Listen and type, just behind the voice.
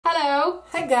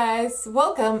Hi guys,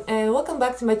 welcome and welcome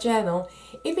back to my channel.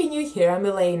 If you're new here, I'm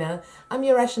Elaina. I'm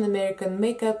your Russian American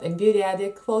makeup and beauty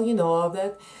addict, well you know all of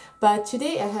that. But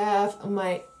today I have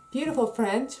my beautiful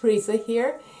friend Teresa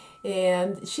here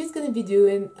and she's gonna be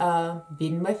doing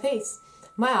beating my face,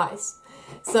 my eyes.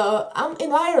 So I'm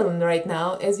in Ireland right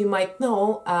now, as you might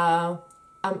know.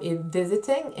 I'm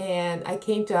visiting and I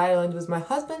came to Ireland with my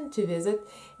husband to visit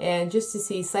and just to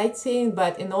see sightseeing,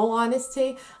 but in all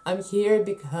honesty I'm here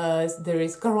because there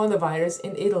is coronavirus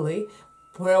in Italy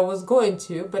where I was going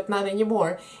to, but not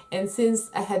anymore. And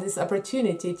since I had this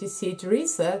opportunity to see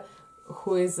Teresa,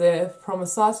 who is from a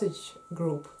sausage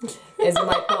group, as you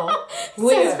might know.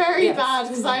 Sounds very bad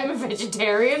because I'm a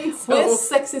vegetarian. So. We're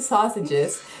sexy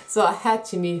sausages, so I had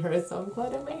to meet her, so I'm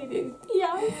glad I made it.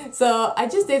 Yeah. So I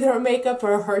just did her makeup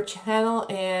for her channel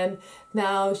and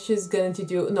now she's going to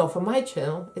do, no, for my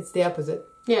channel, it's the opposite.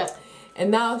 Yeah.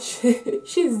 And now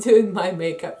she's doing my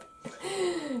makeup.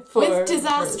 With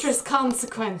disastrous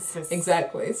consequences.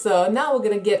 Exactly. So now we're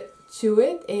going to get to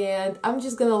it and I'm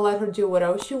just gonna let her do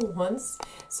whatever she wants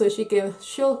so she can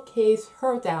showcase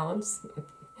her talents.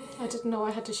 I didn't know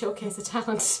I had to showcase a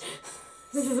talent.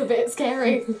 This is a bit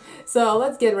scary. So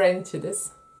let's get right into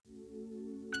this.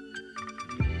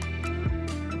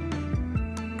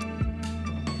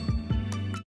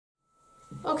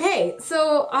 Okay,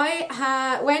 so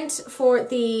I went for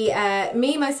the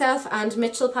Me, Myself and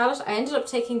Mitchell palette. I ended up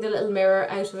taking the little mirror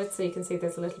out of it so you can see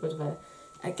there's a little bit of a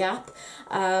gap,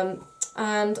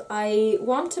 and I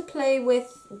want to play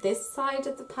with this side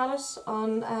of the palette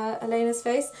on Elena's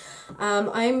face.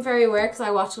 I'm very aware because I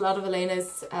watch a lot of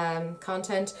Elena's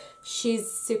content.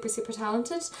 She's super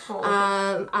talented.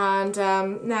 And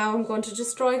now I'm going to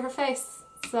destroy her face,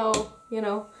 so you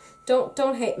know,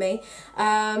 don't hate me.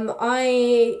 In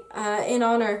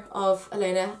honor of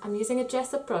Elaina, I'm using a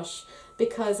Jessup brush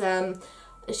because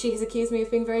she has accused me of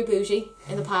being very bougie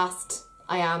in the past.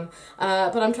 I am,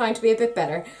 but I'm trying to be a bit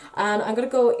better. And I'm going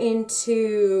to go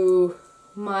into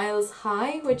Miles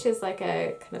High, which is like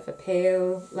a kind of a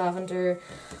pale lavender.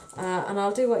 And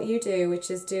I'll do what you do, which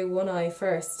is do one eye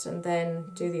first and then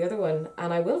do the other one.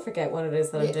 And I will forget what it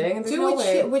is that I'm doing. And there's no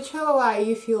way. Whichever eye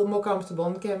you feel more comfortable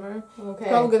on camera. Okay.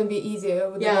 Probably going to be easier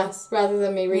with the lens. Rather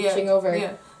than me reaching over.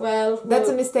 Yeah. Well, that's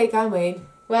a mistake I made.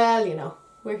 Well, you know,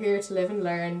 we're here to live and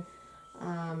learn.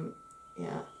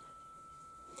 Yeah.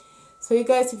 So you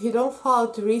guys, if you don't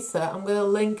follow Teresa, I'm going to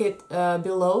link it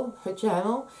below, her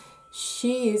channel.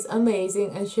 She is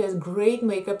amazing and she has great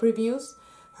makeup reviews.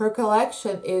 Her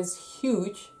collection is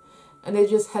huge and I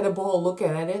just had a ball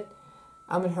looking at it.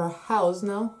 I'm in her house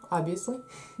now, obviously.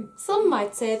 Some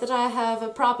might say that I have a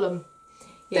problem.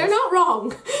 Yes. They're not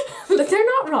wrong. They're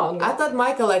not wrong. I thought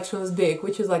my collection was big,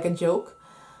 which is like a joke.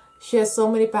 She has so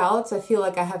many palettes, I feel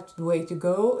like I have to wait to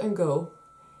go and go.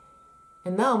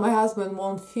 And now my husband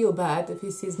won't feel bad if he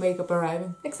sees makeup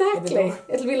arriving. Exactly.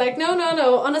 It'll be like, no.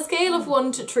 On a scale of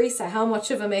 1 to Teresa, how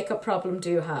much of a makeup problem do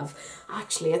you have?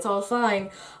 Actually, it's all fine.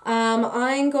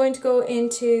 I'm going to go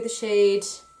into the shade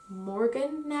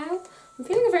Morgan now. I'm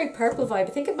feeling a very purple vibe. I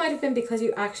think it might have been because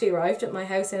you actually arrived at my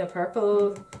house in a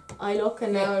purple eye look,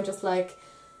 and now I'm just like,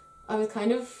 I was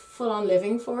kind of full on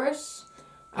living for it.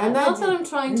 And not that I'm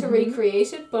trying to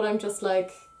recreate it, but I'm just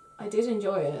like, I did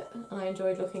enjoy it and I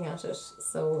enjoyed looking at it,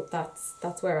 so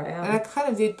that's where I am. And I kind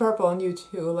of did purple on you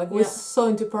too, like we're so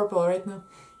into purple right now.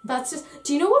 That's just,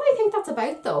 do you know what I think that's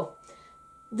about though?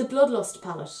 The Bloodlust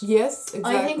palette. Yes,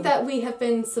 exactly. I think that we have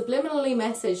been subliminally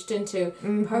messaged into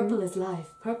purple is life,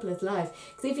 purple is life.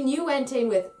 Because even you went in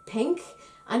with pink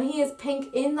and he is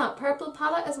pink in that purple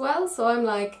palette as well, so I'm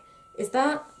like, is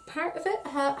that part of it?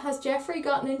 Has Jeffrey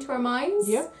gotten into our minds?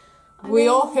 Yeah, we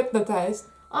all hypnotized.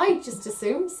 I just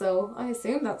assume so. I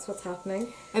assume that's what's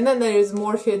happening. And then there is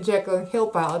Morphe Jekyll and Hill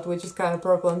palette, which is kind of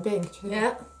purple and pink.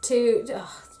 Yeah,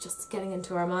 just getting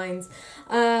into our minds.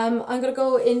 I'm going to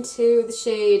go into the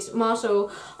shade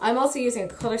Motto. I'm also using a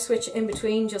colour switch in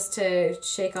between just to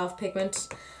shake off pigment.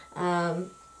 I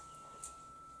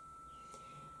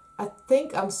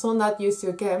think I'm so not used to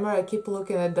a camera, I keep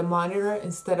looking at the monitor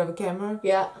instead of a camera.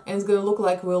 Yeah. And it's going to look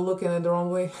like we're looking at the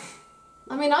wrong way.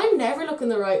 I mean, I'm never looking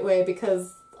the right way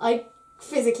because I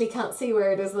physically can't see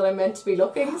where it is that I'm meant to be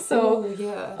looking, so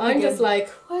I'm just like,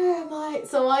 where am I?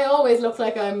 So I always look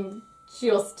like I'm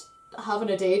just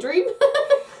having a daydream.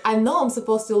 I know I'm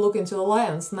supposed to look into the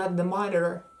lens, not the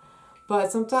monitor,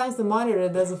 but sometimes the monitor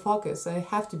doesn't focus and I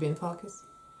have to be in focus.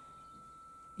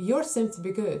 Yours seems to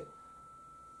be good.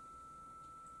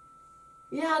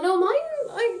 Yeah, no, mine,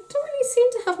 I don't really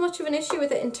seem to have much of an issue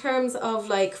with it in terms of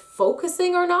like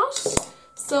focusing or not.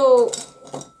 So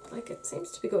like it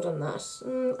seems to be good on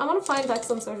that. I want to find like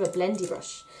some sort of a blendy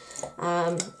brush.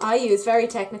 I use very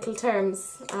technical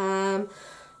terms.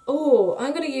 Oh,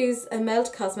 I'm going to use a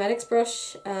Melt Cosmetics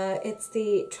brush. It's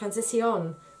the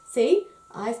Transition. See?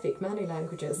 I speak many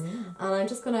languages, and I want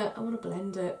to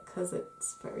blend it because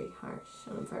it's very harsh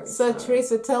and I'm very So sorry.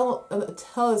 Teresa, tell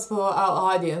us for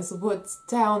our audience, what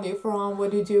town you're from,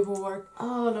 what do you do for work?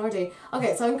 Oh lordy.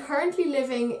 Okay, so I'm currently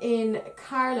living in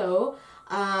Carlow,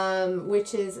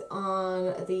 which is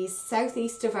on the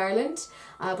southeast of Ireland,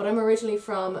 but I'm originally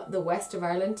from the west of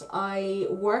Ireland. I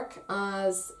work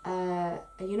as a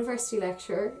university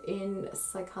lecturer in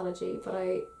psychology, but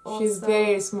I also... She's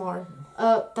very smart.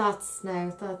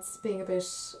 That's being a bit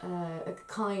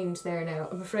kind there now,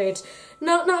 I'm afraid.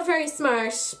 Not very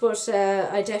smart, but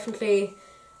I definitely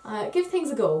give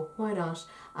things a go. Why not?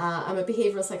 I'm a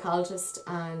behavioural psychologist,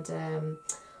 and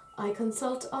I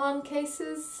consult on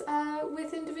cases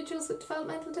with individuals with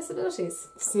developmental disabilities.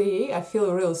 See, I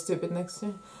feel real stupid next to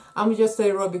you. I'm just an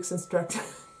aerobics instructor.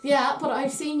 Yeah, but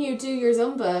I've seen you do your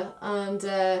Zumba, and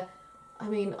I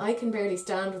mean, I can barely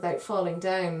stand without falling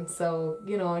down, so,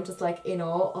 you know, I'm just like in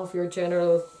awe of your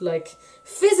general, like,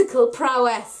 physical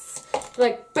prowess,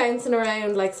 like bouncing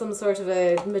around like some sort of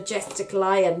a majestic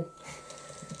lion.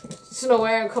 I don't know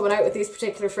where I'm coming out with these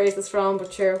particular phrases from,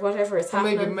 but sure, whatever is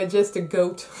happening. Maybe majestic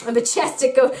goat. A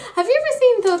majestic goat. Have you ever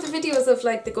seen though the videos of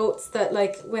like the goats that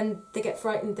like when they get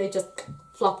frightened they just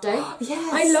flop down?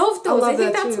 Yes. I love those. I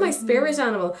think that's too. my spirit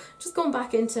animal. Just going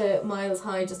back into Miles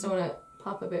High, just want to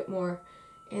pop a bit more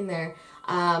in there.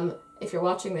 If you're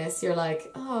watching this, you're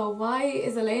like, oh, why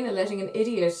is Elaina letting an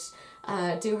idiot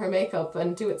do her makeup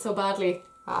and do it so badly?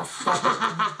 Ah,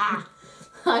 stop it.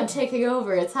 I'm taking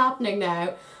over. It's happening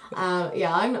now.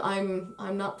 Yeah,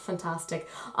 I'm not fantastic.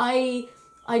 I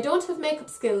don't have makeup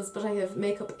skills, but I have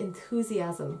makeup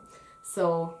enthusiasm.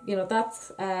 So, you know,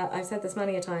 that's, I've said this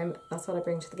many a time, that's what I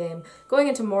bring to the game. Going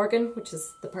into Morgan, which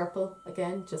is the purple,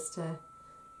 again, just to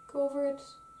go over it.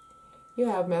 You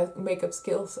have makeup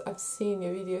skills. I've seen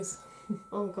your videos.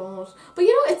 Oh God. But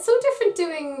you know, it's so different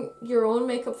doing your own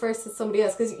makeup versus somebody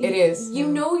else, because It is. You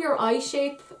know your eye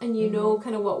shape and you know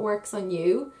kind of what works on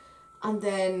you, and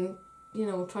then, you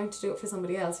know, trying to do it for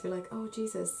somebody else, you're like, oh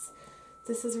Jesus,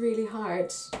 this is really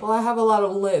hard. Well, I have a lot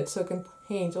of lids, so I can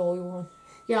paint all you want.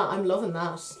 Yeah, I'm loving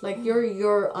that. Like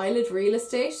your eyelid real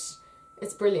estate,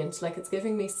 it's brilliant. Like, it's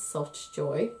giving me such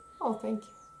joy. Oh, thank you.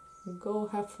 Go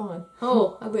have fun.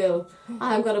 Oh, I will.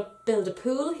 I'm going to build a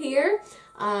pool here,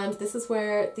 and this is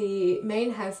where the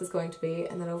main house is going to be,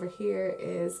 and then over here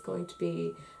is going to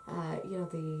be, you know,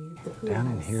 the pool Down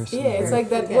in house. here Yeah, it's like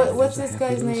that. Yes. What's There's this a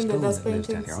guy's happy name that little does stone lives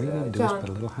down paintings? here. All you gotta do is John. put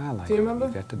a little highlight. Do you on it. remember?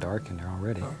 You've got the dark in there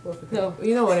already. No.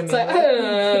 You know what I mean.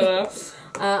 It's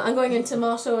like, I'm going into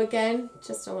Motto again,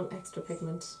 just I want extra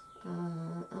pigment,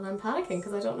 and I'm panicking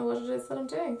because I don't know what it is that I'm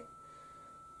doing.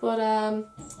 But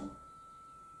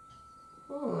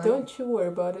Don't you worry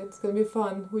about it. It's gonna be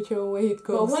fun, whichever way it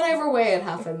goes. well, whatever way it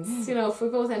happens, you know, if we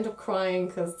both end up crying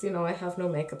because, you know, I have no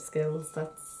makeup skills,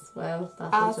 that's, well,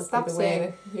 that will just stop be the saying way.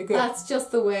 it. You're good. That's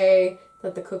just the way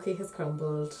that the cookie has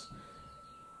crumbled.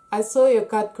 I saw your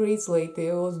cut crease lately.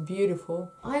 It was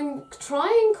beautiful. I'm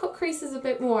trying cut creases a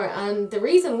bit more, and the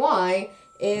reason why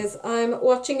is I'm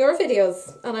watching your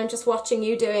videos and I'm just watching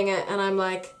you doing it, and I'm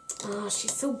like, oh,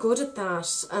 she's so good at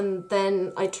that, and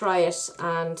then I try it,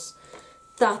 and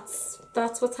that's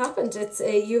what's happened. It's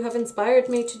you have inspired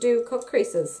me to do cut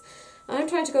creases. I'm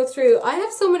trying to go through. I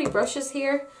have so many brushes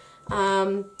here.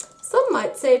 Some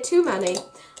might say too many.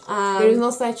 There is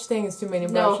no such thing as too many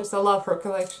no. brushes. I love her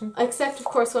collection. Except, of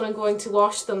course, when I'm going to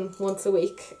wash them once a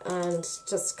week and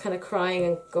just kind of crying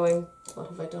and going, what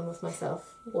have I done with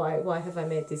myself? Why have I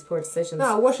made these poor decisions?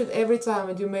 No, I wash it every time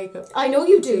I do makeup. I know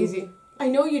you do. It's easy. I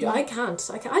know you do. I can't.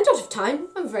 I don't have time.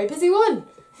 I'm a very busy one.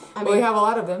 I Well, you have a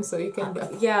lot of them, so you can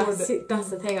yeah, afford it. see, that's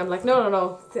the thing. I'm like,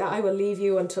 no. I will leave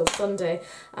you until Sunday.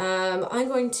 I'm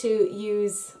going to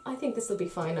use, I think this will be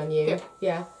fine on you. Here.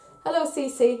 Yeah. Hello,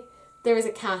 Ceci. There is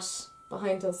a cat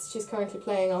behind us. She's currently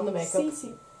playing on the makeup.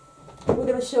 Ceci. We're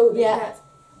gonna show the cat.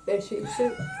 There she is.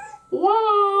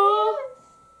 Wow.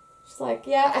 She's like,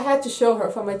 yeah. I had to show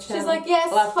her for my channel. She's like,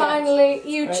 yes, Love finally,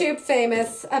 YouTube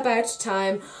famous, about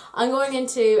time. I'm going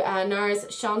into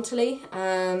NARS Chantilly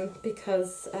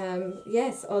because,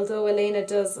 yes, although Elaina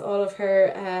does all of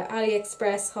her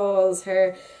AliExpress hauls,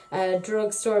 her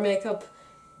drugstore makeup,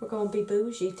 we're going to be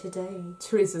bougie today.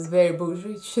 Teresa's very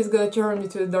bougie. She's gonna turn me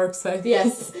to the dark side.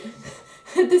 Yes.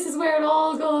 This is where it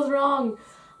all goes wrong.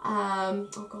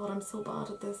 Oh God, I'm so bad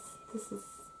at this.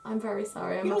 I'm very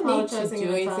sorry. I'm You don't need to apologising do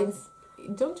in anything. advance.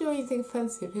 Don't do anything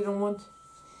fancy if you don't want.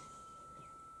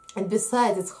 And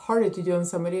besides, it's harder to do on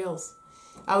somebody else.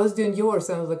 I was doing yours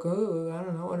and I was like, oh, I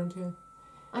don't know what I'm doing.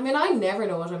 I mean, I never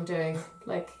know what I'm doing.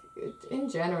 Like, in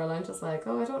general, I'm just like,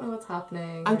 oh, I don't know what's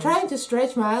happening. I'm trying to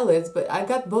stretch my eyelids, but I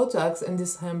got Botox in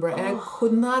December and I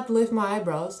could not lift my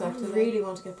eyebrows after that. I really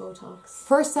want to get Botox.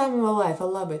 First time in my life, I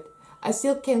love it. I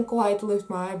still can't quite lift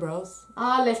my eyebrows.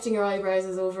 Lifting your eyebrows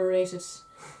is overrated.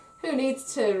 Who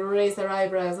needs to raise their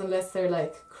eyebrows unless they're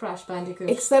like Crash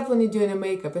Bandicoot? Except when you're doing a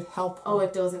makeup, it helps. Oh,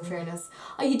 it does, in fairness.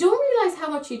 You don't realise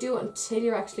how much you do until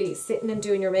you're actually sitting and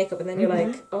doing your makeup, and then you're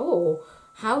like, oh,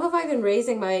 how have I been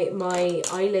raising my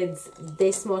eyelids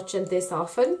this much and this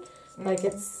often? Like,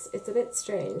 it's a bit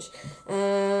strange.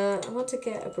 I want to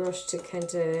get a brush to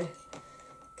kind of...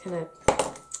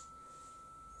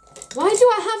 Why do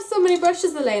I have so many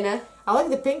brushes, Elaina? I like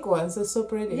the pink ones, they're so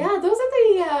pretty. Yeah, those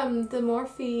are the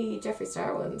Morphe Jeffree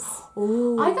Star ones.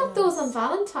 Ooh, I got those on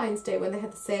Valentine's Day when they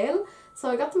had the sale. So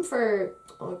I got them for,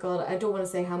 oh god, I don't want to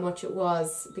say how much it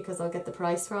was because I'll get the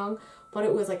price wrong. But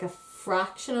it was like a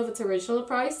fraction of its original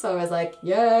price. So I was like,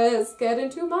 yes, get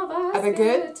into my basket. Are they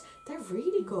good? They're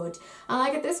really good. And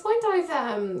like at this point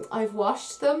I've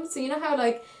washed them. So you know how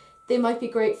like they might be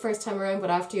great first time around, but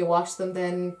after you wash them,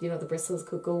 then you know the bristles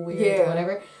could go weird or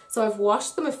whatever. So I've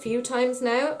washed them a few times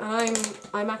now, and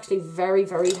I'm actually very,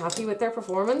 very happy with their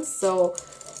performance. So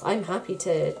I'm happy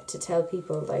to tell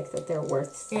people like that they're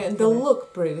worth. Yeah, and they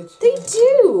look pretty. They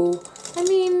do. I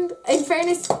mean, in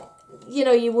fairness, you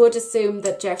know, you would assume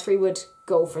that Jeffree would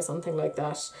go for something like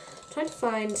that. I'm trying to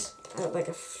find like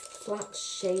a flat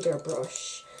shader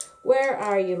brush. Where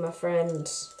are you, my friend?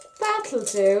 That'll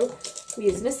do. I'm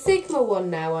using a Sigma one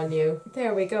now on you.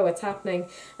 There we go, it's happening.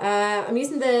 I'm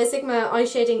using the Sigma Eye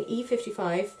Shading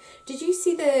E55. Did you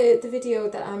see the video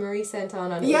that Anne-Marie sent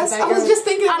on it? Yes, I was just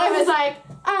thinking and I was like,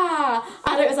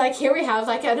 and it was like, here we have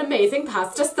like an amazing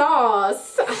pasta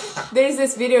sauce. There's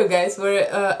this video, guys, where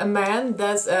a man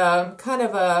does kind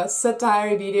of a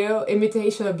satire video,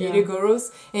 imitation of beauty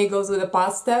gurus, and he goes with a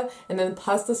pasta and then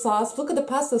pasta sauce. Look at the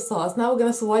pasta sauce. Now we're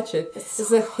gonna swatch it.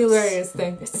 It's a hilarious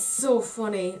thing. It's so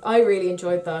funny. I really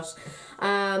enjoyed that.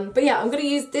 But yeah, I'm going to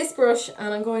use this brush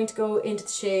and I'm going to go into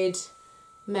the shade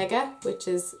Mega, which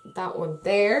is that one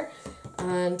there,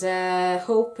 and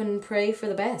hope and pray for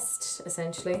the best,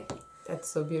 essentially. That's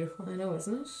so beautiful. I know,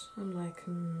 isn't it? I'm like,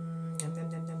 yum, yum,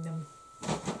 yum, yum, yum.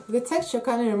 The texture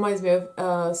kind of reminds me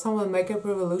of someone Makeup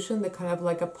Revolution, the kind of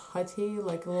like a putty,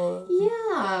 like a little...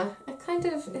 Yeah, it kind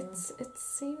of, it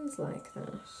seems like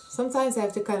that. Sometimes I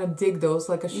have to kind of dig those,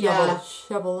 like a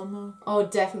shovel them. Oh,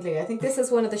 definitely. I think this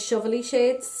is one of the shovelly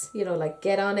shades, you know, like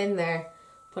get on in there,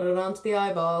 put it onto the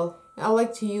eyeball. I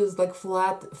like to use like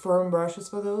flat, firm brushes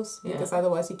for those, because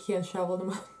otherwise you can't shovel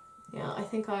them up. Yeah, I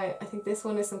think this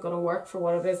one isn't going to work for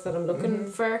what it is that I'm looking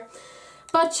for.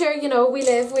 But sure, you know, we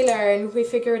live, we learn, we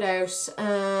figure it out.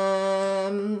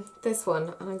 This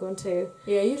one, and I'm going to...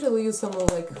 Yeah, I usually use some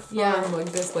like firm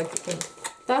like this, like...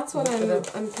 That's what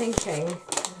I'm thinking.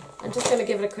 I'm just going to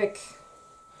give it a quick...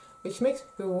 Which makes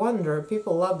me wonder,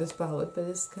 people love this palette, but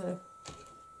it's kind of...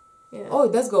 Yeah. Oh,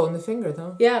 it does go on the finger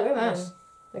though. Yeah, look at that. Yeah.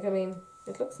 Like, I mean,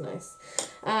 it looks nice.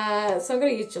 So I'm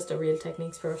going to use just a Real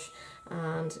Techniques brush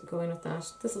and go in with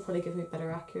that. This will probably give me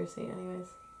better accuracy anyways.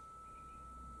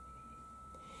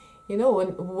 You know,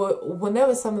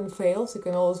 whenever something fails, you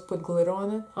can always put glitter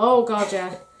on it. Oh god,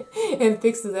 yeah. And it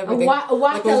fixes everything. Whack a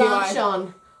lash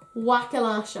on. Whack a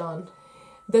lash on.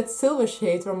 That silver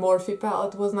shade from Morphe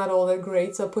palette was not all that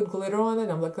great, so I put glitter on it.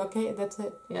 I'm like, okay, that's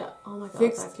it. Yeah. Oh my god,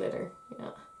 that glitter. Yeah.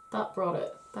 That brought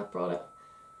it. That brought it.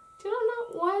 Do you know, I'm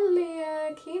not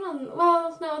wildly keen on...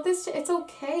 Well, no, it's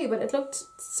okay, but it looked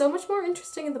so much more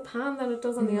interesting in the pan than it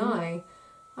does on the eye.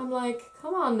 I'm like,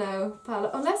 come on now,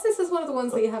 palette. Unless this is one of the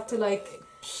ones that you have to like...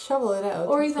 shovel it out.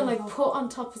 Or even like put on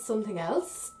top of something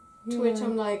else. To which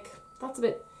I'm like, that's a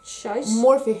bit shite.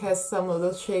 Morphe has some of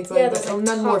those shades like that. Like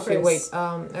not Morphe, wait,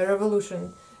 a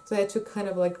Revolution. So I had to kind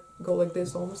of like go like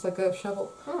this, almost like a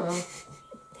shovel. Oh.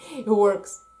 It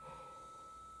works.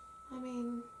 I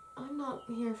mean, I'm not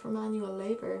here for manual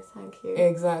labour, thank you.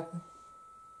 Exactly.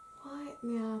 Why?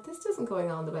 Yeah, this isn't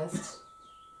going on the best.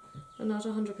 I'm not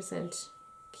 100%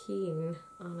 keen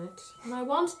on it. And I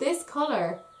want this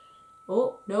colour.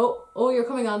 Oh, no. Oh, you're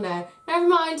coming on now. Never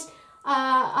mind.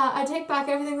 I take back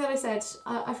everything that I said.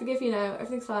 I forgive you now.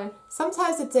 Everything's fine.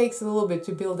 Sometimes it takes a little bit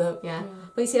to build up. Yeah.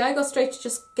 But you see, I go straight to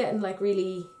just getting like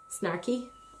really snarky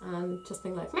and just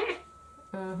being like, meh.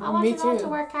 I want it all to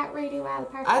work out really well.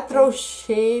 Perfectly. I throw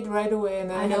shade right away and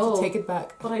then I have to take it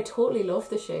back. But I totally love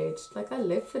the shade. Like, I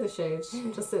live for the shade.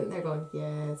 I'm just sitting there going,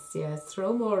 yes, yes,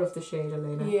 throw more of the shade,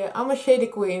 Elaina. Yeah, I'm a shady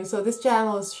queen, so this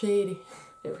channel is shady.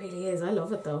 It really is. I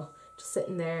love it though. Just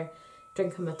sitting there,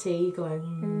 drinking my tea,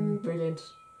 going,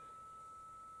 brilliant.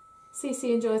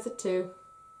 Ceci enjoys it too.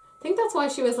 I think that's why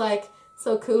she was like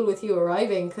so cool with you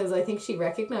arriving, because I think she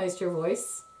recognised your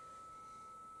voice.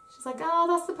 She's like, oh,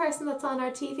 that's the person that's on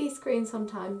our TV screen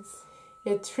sometimes.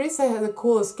 Yeah, Teresa has the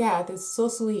coolest cat. It's so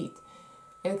sweet.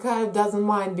 And kind of doesn't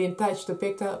mind being touched or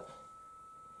picked up.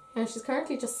 Yeah, she's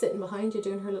currently just sitting behind you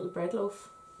doing her little bread loaf.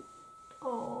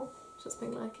 Oh, Just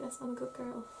being like, yes, I'm a good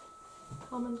girl.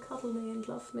 Come and cuddle me and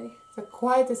love me. the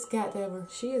quietest cat ever.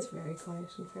 She is very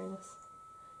quiet, in fairness.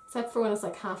 Except for when it's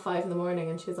like 5:30 in the morning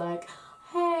and she's like,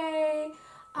 hey,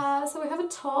 so we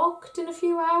haven't talked in a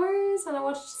few hours and I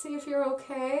wanted to see if you're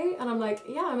okay. And I'm like,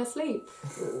 yeah, I'm asleep.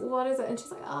 What is it? And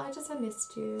she's like, oh, I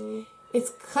missed you.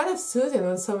 It's kind of soothing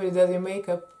when somebody does your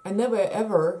makeup. I never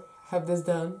ever have this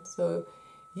done. So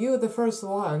you're the first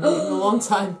one in a long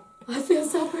time. I feel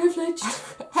so privileged.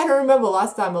 I don't remember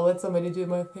last time I let somebody do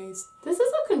my face. This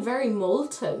is looking very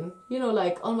molten. You know,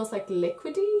 like almost like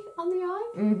liquidy on the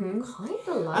eye. Mm-hmm. Kind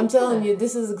of like I'm telling you,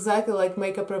 this is exactly like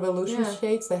Makeup Revolution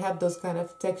shades. They have those kind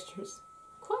of textures.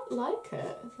 Quite like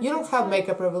it. You don't have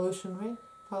Makeup Revolution, right?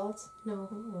 Palettes?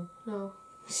 No. No.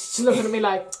 She's looking at me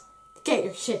like, get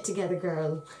your shit together,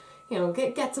 girl. You know,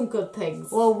 get some good things.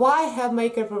 Well, why have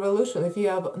Makeup Revolution if you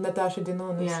have Natasha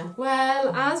Denonis? Yeah.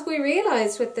 Well, as we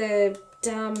realised with the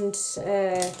damned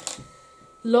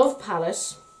Love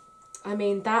palette, I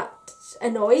mean, that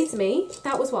annoys me.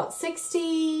 That was what,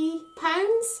 £60?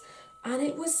 And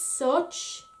it was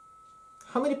such...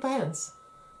 How many pounds?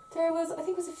 There was, I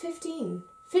think it was a 15.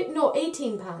 No,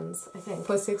 £18, I think.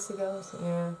 For $60,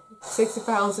 yeah.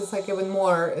 £60 is like even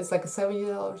more. It's like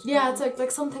 $70. Yeah, it's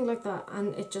like something like that,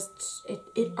 and it just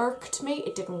it irked me.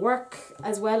 It didn't work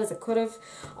as well as it could have.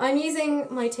 I'm using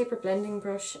my taper blending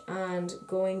brush and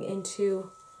going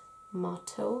into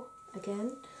Motto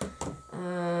again.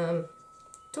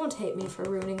 Don't hate me for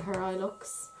ruining her eye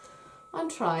looks. I'm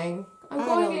trying. I'm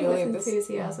going in with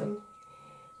enthusiasm.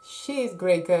 She's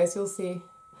great, guys. You'll see.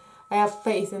 I have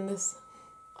faith in this.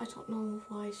 I don't know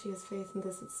why she has faith in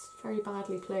this. It's very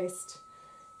badly placed.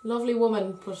 Lovely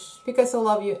woman, but... Because I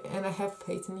love you and I have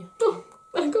faith in you. Oh,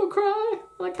 I go cry.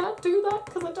 I can't do that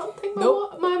because I don't think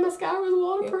my mascara is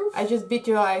waterproof. Yeah. I just beat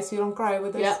your eyes so you don't cry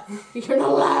with us. Yeah, you're not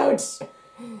allowed.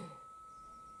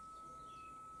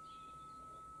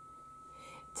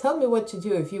 Tell me what to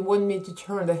do if you want me to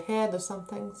turn the head or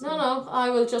something. So. No, I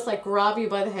will just like grab you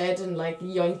by the head and like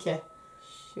yoink you.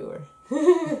 Sure.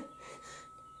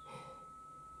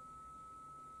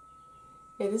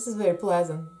 Yeah, this is very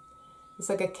pleasant. It's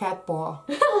like a cat paw.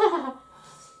 Do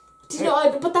you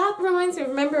know, but that reminds me,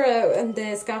 remember in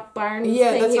the Scott Barnes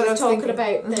thing, that's he what was talking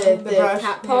about the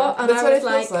cat paw, yeah. and that's I was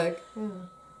what it like, yeah.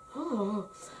 Oh.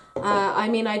 I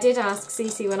mean, I did ask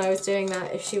Ceci when I was doing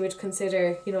that if she would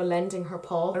consider, you know, lending her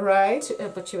paw. Right.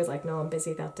 But she was like, no, I'm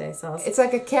busy that day. So it's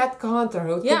like a cat counter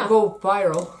who could go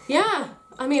viral. Yeah.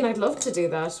 I mean, I'd love to do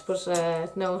that,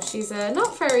 but no, she's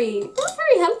not very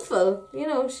helpful. You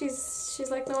know, she's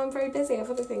like, no, I'm very busy. I have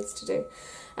other things to do.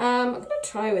 I'm gonna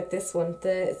try with this one.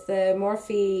 It's the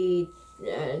Morphe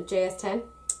JS10.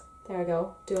 There I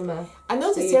go. Doing my. I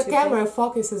noticed your camera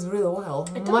focuses really well.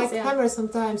 It does, my camera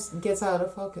sometimes gets out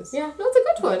of focus. Yeah, no, it's a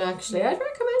good one actually. I'd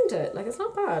recommend it. Like, it's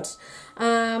not bad.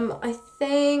 I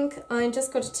think I'm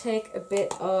just going to take a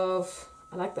bit of.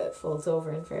 I like that it folds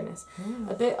over. In fairness,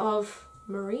 a bit of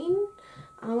marine,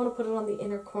 and I want to put it on the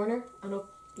inner corner and up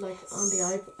like on the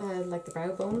eye, like the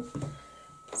brow bone.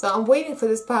 So I'm waiting for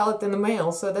this palette in the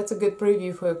mail, so that's a good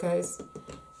preview for you guys.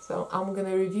 So I'm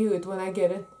gonna review it when I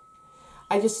get it.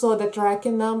 I just saw the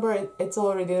tracking number, it's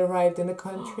already arrived in the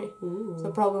country. Ooh.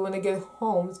 So probably when I get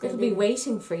home, it's gonna be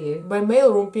waiting for you. My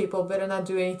mailroom people better not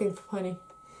do anything funny.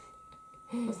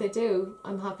 If they do,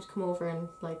 I'm happy to come over and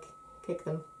like kick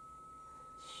them.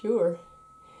 Sure.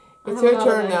 It's your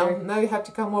turn now. Now you have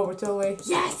to come over to LA.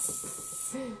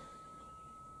 Yes!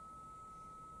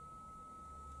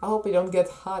 I hope you don't get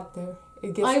hot there.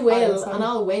 It gets I will, and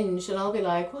I'll whinge, and I'll be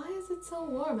like, why is it so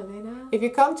warm, Elaina? If you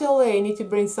come to LA, you need to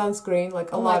bring sunscreen,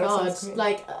 like a lot of sunscreen.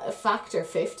 Like a factor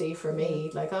 50 for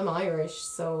me. Like, I'm Irish,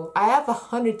 so... I have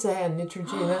 110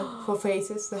 Neutrogena for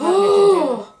faces. They have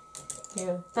Neutrogena.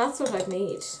 Yeah. That's what I'd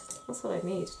need. That's what I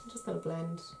need. I'm just going to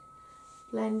blend.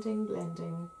 Blending,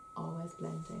 always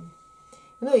blending.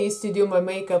 You know, I used to do my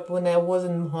makeup when I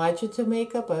wasn't much into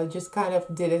makeup. I just kind of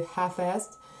did it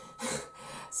half-assed.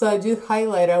 So I do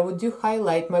highlight. I would do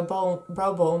highlight my brow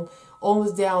bone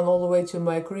almost down all the way to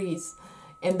my crease,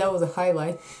 and that was a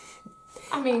highlight.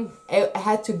 I mean, I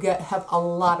had to have a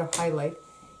lot of highlight.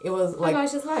 It was like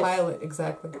highlight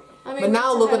exactly. I mean, but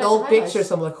now look at old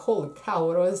pictures. I'm like, holy cow!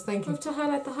 What I was thinking. We have to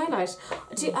highlight the highlight.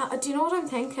 Do you know what I'm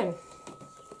thinking?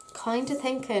 kind of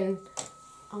thinking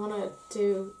I want to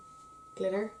do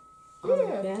glitter.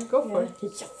 Yeah, go for it.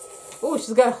 Yes. Oh,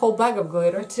 she's got a whole bag of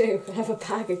glitter. I do. I have a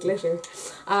bag of glitter.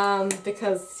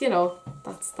 Because, you know,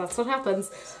 that's what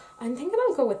happens. I'm thinking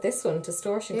I'll go with this one,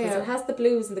 Distortion, because it has the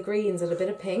blues and the greens and a bit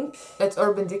of pink. That's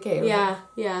Urban Decay. Yeah,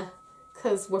 yeah.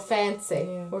 Because we're fancy.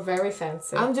 Yeah. We're very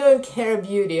fancy. I'm doing Care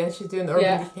Beauty and she's doing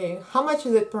Urban Decay. How much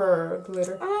is it per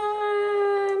glitter?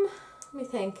 Let me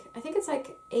think. I think it's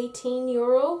like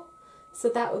 €18. So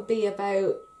that would be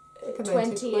about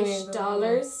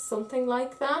 $20-ish, something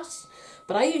like that.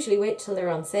 But I usually wait till they're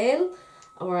on sale,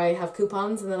 or I have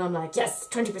coupons, and then I'm like, yes,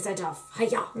 20% off.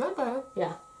 Hiya! Not bad.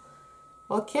 Yeah.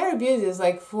 Well, Care Beauty is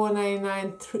like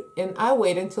 $4.99, and I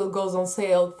wait until it goes on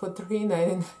sale for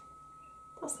 $3.99.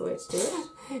 That's the way to do it.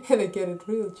 And I get it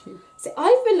real cheap. See,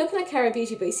 I've been looking at Cara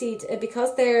Beauty, but you see,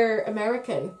 because they're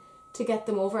American, to get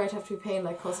them over, I'd have to be paying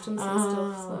like customs and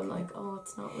stuff. So I'm like, oh,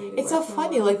 it's not really. It's so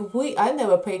funny. Like I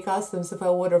never pay customs if I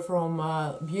order from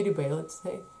Beauty Bay, let's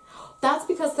say. That's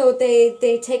because though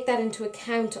they take that into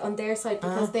account on their side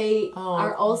because they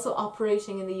are also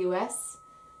operating in the US.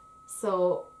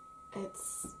 So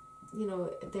it's, you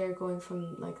know, they're going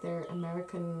from like their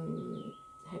American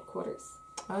headquarters.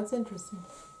 Oh, that's interesting.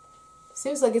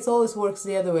 Seems like it always works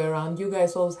the other way around. You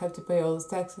guys always have to pay all those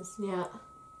taxes. Yeah.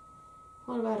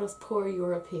 What about us poor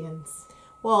Europeans?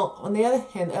 Well, on the other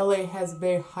hand, LA has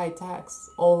very high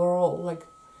tax overall, like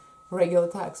regular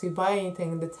tax. You buy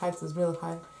anything, the tax is really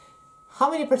high. How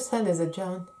many percent is it,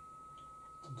 John?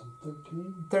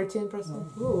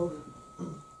 13%. Ooh.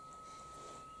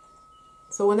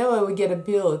 So whenever we get a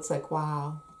bill, it's like,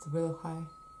 wow, it's really high.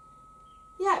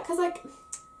 Yeah, because like,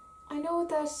 I know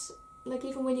that like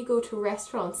even when you go to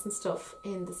restaurants and stuff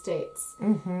in the States,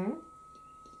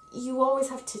 you always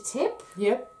have to tip.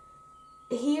 Yep.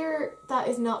 Here, that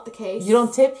is not the case. You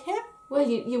don't tip here? Well,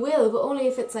 you will, but only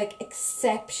if it's like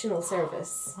exceptional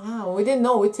service. Wow, we didn't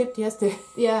know. We tipped yesterday.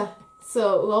 Yeah.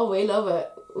 So, well, we love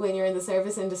it when you're in the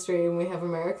service industry and we have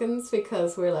Americans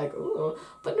because we're like, ooh.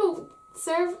 But no,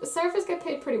 servers get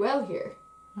paid pretty well here.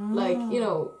 Like, you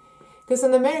know. Because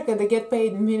in America, they get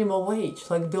paid minimal wage,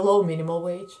 like below minimal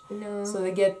wage. No. So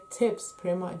they get tips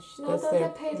pretty much. No, they'll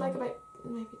get paid like about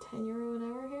maybe €10 an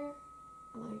hour here.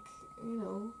 Like, you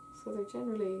know, so they're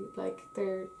generally, like,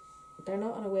 they're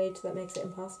not on a wage that makes it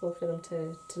impossible for them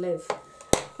to live.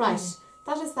 Right,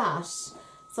 that is that.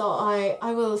 So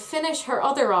I will finish her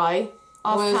other eye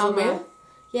off camera.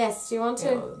 Yes, do you want to?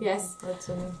 Yeah, yes. That's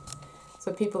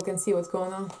so people can see what's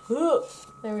going on.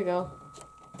 There we go.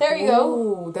 There you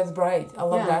go. Ooh, that's bright. I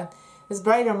love that. It's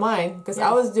brighter mine because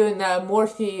I was doing a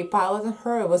Morphe palette on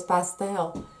her. It was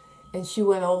pastel. And she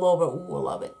went all over. Ooh, I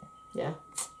love it. Yeah.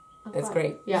 That's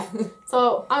great. Yeah.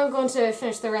 So I'm going to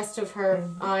finish the rest of her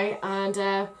eye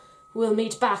and we'll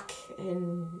meet back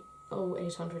in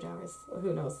 800 hours.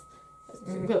 Who knows?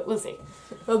 We'll see.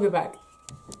 We'll be back.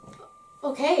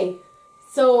 Okay.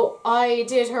 So I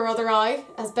did her other eye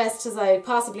as best as I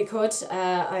possibly could.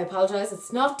 I apologise.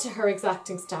 It's not to her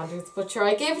exacting standards, but sure,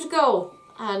 I gave it a go.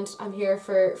 And I'm here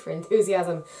for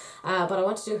enthusiasm. But I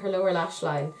want to do her lower lash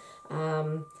line.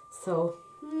 So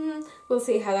we'll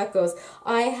see how that goes.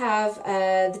 I have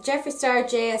the Jeffree Star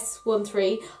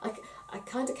JS13. I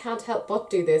kind of can't help but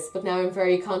do this, but now I'm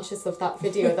very conscious of that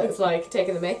video that was like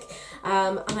taking the mic.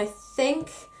 And I think,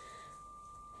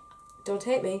 don't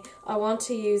hate me, I want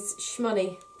to use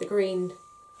Shmoney, the green.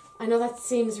 I know that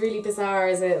seems really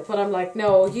bizarre, but I'm like,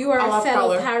 no, you are a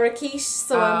fellow parakeet,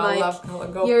 so I'm like,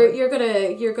 you're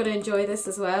gonna enjoy this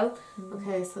as well.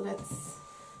 Okay, so let's.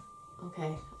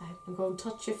 Okay, I'm going to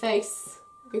touch your face.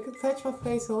 You can touch my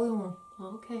face all you want.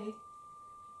 Okay.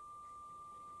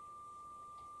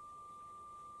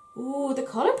 Ooh, the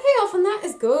colour payoff on that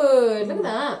is good. Look at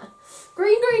that.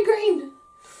 Green, green, green.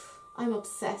 I'm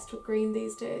obsessed with green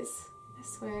these days. I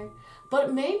swear.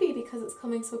 But maybe because it's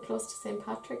coming so close to St.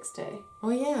 Patrick's Day.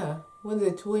 Oh yeah. When is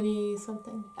it, 20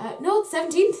 something? No, it's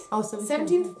 17th. Oh, 17th.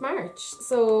 17th of March.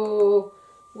 So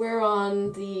we're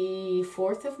on the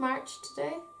 4th of March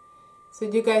today. So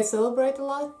do you guys celebrate a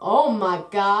lot? Oh my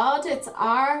God, it's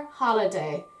our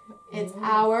holiday. It's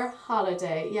our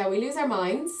holiday. Yeah, we lose our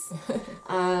minds.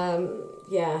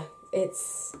 Yeah,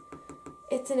 it's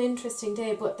an interesting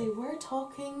day, but they were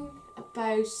talking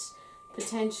about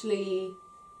potentially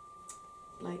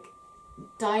like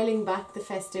dialing back the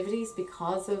festivities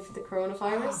because of the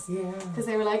coronavirus. Yeah. Because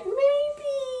they were like, maybe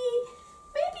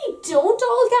don't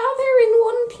all gather in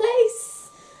one place.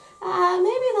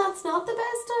 Maybe that's not the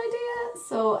best idea.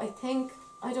 So I think,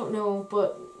 I don't know,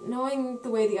 but knowing the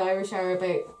way the Irish are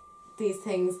about these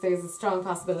things, there's a strong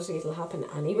possibility it'll happen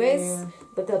anyways. Yeah.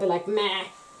 But they'll be like, meh,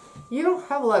 You don't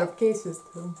have a lot of cases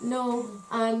though. No,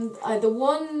 and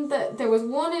there was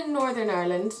one in Northern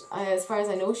Ireland, as far as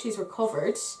I know, she's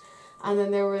recovered, and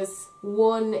then there was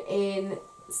one in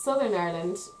Southern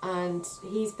Ireland, and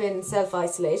he's been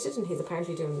self-isolated, and he's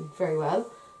apparently doing very well,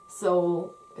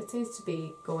 so it seems to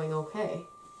be going okay.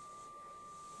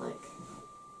 Like,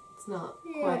 it's not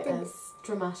quite as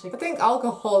dramatic. I think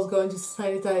alcohol is going to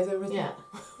sanitize everything. Yeah.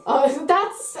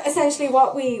 That's essentially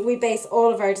what we base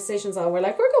all of our decisions on. We're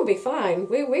like, we're going to be fine.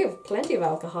 We have plenty of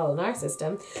alcohol in our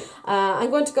system. I'm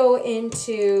going to go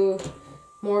into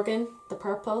Morgan, the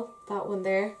purple, that one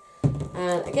there.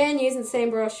 And again, using the same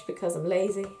brush because I'm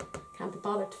lazy. Can't be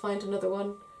bothered to find another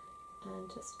one.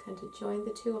 And just kind of join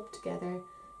the two up together.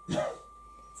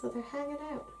 So they're hanging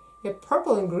out. Yeah,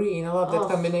 purple and green. I love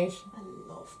that combination. I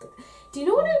love that. Do you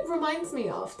know what it reminds me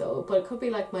of though? But it could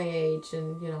be like my age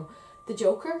and, you know, the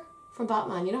Joker from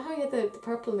Batman. You know how he had the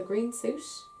purple and the green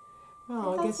suit?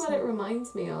 Oh, I guess that's what it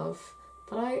reminds me of.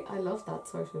 But I love that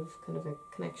sort of kind of a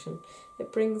connection.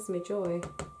 It brings me joy.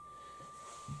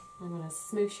 I'm going to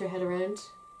smoosh your head around.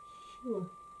 Sure.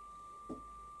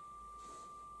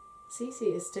 Ceci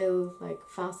is still like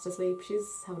fast asleep.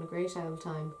 She's having a great old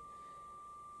time.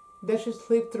 Does she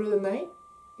sleep through the night?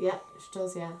 Yeah, she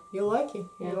does, yeah. You're lucky.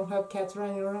 Yeah. You don't have cats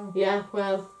running around. Yeah,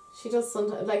 well, she does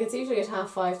sometimes. Like, it's usually at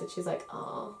 5:30 that she's like,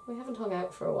 oh, we haven't hung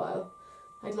out for a while.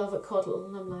 I'd love a cuddle.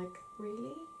 And I'm like,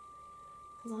 really?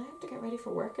 Because I have to get ready for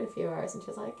work in a few hours. And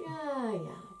she's like, yeah,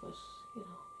 but, you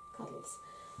know, cuddles.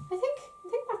 I think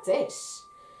that's it.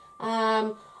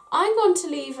 I'm going to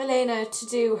leave Elaina to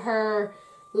do her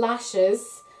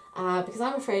lashes because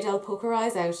I'm afraid I'll poke her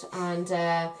eyes out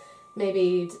and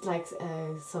maybe like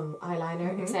some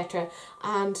eyeliner, etc.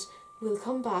 And we'll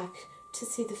come back to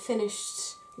see the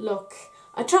finished look.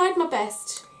 I tried my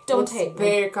best. Don't hate me.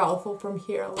 Very colourful from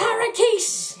here.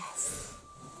 Parakeet! Yes.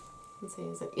 Let's see,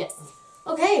 is it? Yes.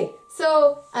 Okay,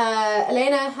 so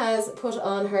Elaina has put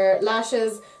on her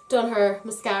lashes, done her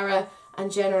mascara,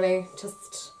 and generally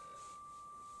just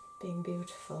being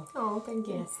beautiful. Oh, thank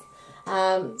you. Yes.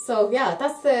 So yeah,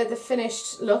 that's the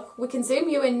finished look. We can zoom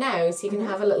you in now so you can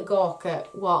have a little gawk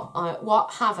at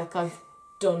what havoc I've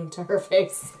done to her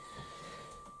face.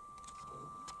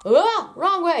 Oh,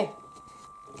 wrong way.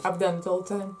 I've done it all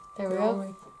the time. There we go.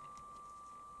 Way.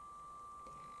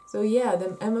 So yeah,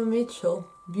 the Emma Mitchell,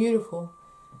 beautiful.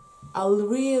 I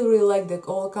really like the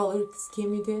all color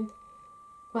scheme you did.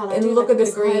 Well, and look at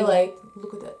this highlight.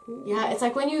 Look at that. Yeah, it's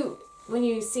like when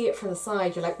you see it from the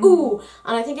side, you're like, ooh!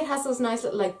 And I think it has those nice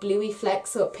little like bluey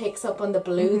flecks, so it picks up on the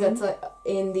blue that's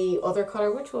in the other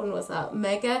colour. Which one was that?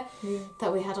 Mega,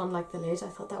 that we had on like the lid. I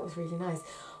thought that was really nice.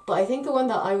 But I think the one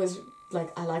that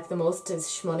I like the most is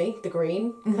Shmoney, the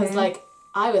green. Because like,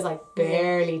 I was like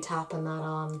barely tapping that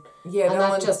on. Yeah, and that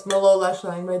one, just my low lash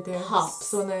line right there. Pops.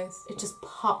 So nice. It just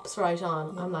pops right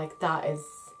on. Yeah. I'm like, that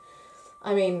is...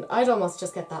 I mean, I'd almost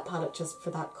just get that palette just for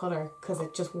that colour because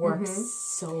it just works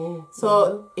so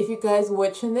well. If you guys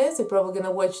watching this, you're probably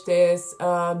gonna watch this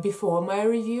before my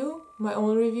review, my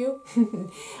own review.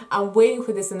 I'm waiting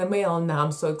for this in the mail and now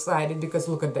I'm so excited because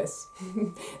look at this.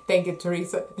 Thank you,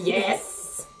 Teresa.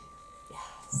 Yes!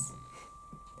 Yes.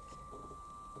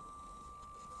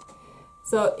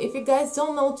 So if you guys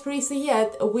don't know Teresa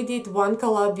yet, we did one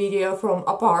collab video from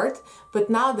apart, but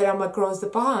now that I'm across the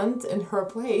pond in her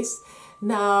place,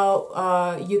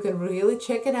 now you can really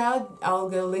check it out. I'll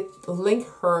link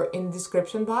her in the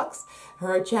description box.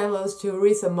 Her channel is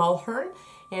Teresa Mulhern,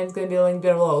 and it's going to be linked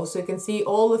below. So you can see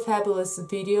all the fabulous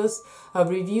videos of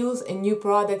reviews and new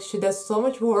products. She does so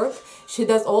much work. She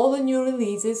does all the new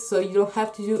releases, so you don't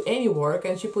have to do any work.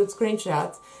 And she puts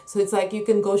screenshots. So it's like you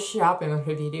can go shopping on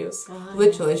her videos.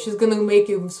 Literally, she's going to make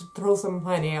you throw some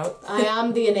money out. I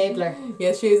am the enabler.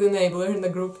 Yes, she is an enabler in the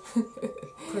group.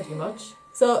 Pretty much.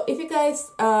 So if you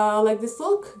guys like this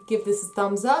look, give this a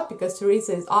thumbs up because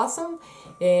Teresa is awesome.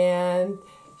 And...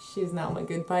 she's now my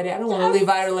good buddy. I don't want to leave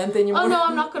Ireland anymore. Oh no,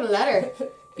 I'm not going to let her.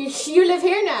 You live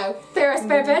here now. There are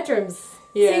spare bedrooms.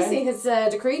 Yeah. Ceci has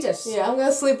decreed it. Yeah, I'm going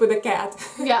to sleep with a cat.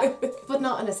 Yeah, but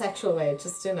not in a sexual way.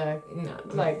 Just in a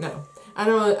no. I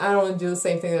don't want to do the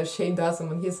same thing that Shane does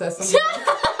when he says something.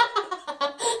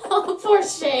 Oh, poor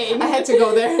Shane. I had to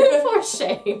go there. Poor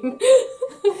Shane.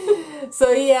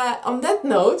 So yeah, on that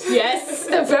note. Yes,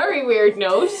 a very weird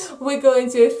note. We're going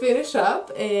to finish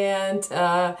up and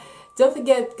don't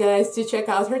forget, guys, to check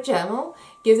out her channel.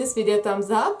 Give this video a thumbs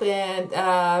up,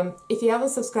 and if you haven't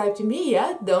subscribed to me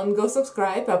yet, don't go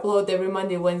subscribe. I upload every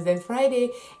Monday, Wednesday, and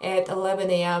Friday at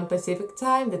 11 a.m. Pacific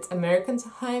time. That's American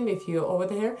time if you're over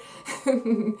there.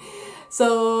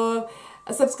 So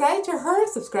Subscribe to her,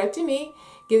 subscribe to me,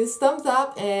 give this thumbs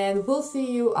up, and I'll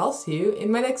see you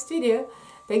in my next video.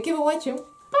 Thank you for watching.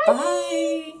 Bye!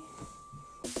 Bye.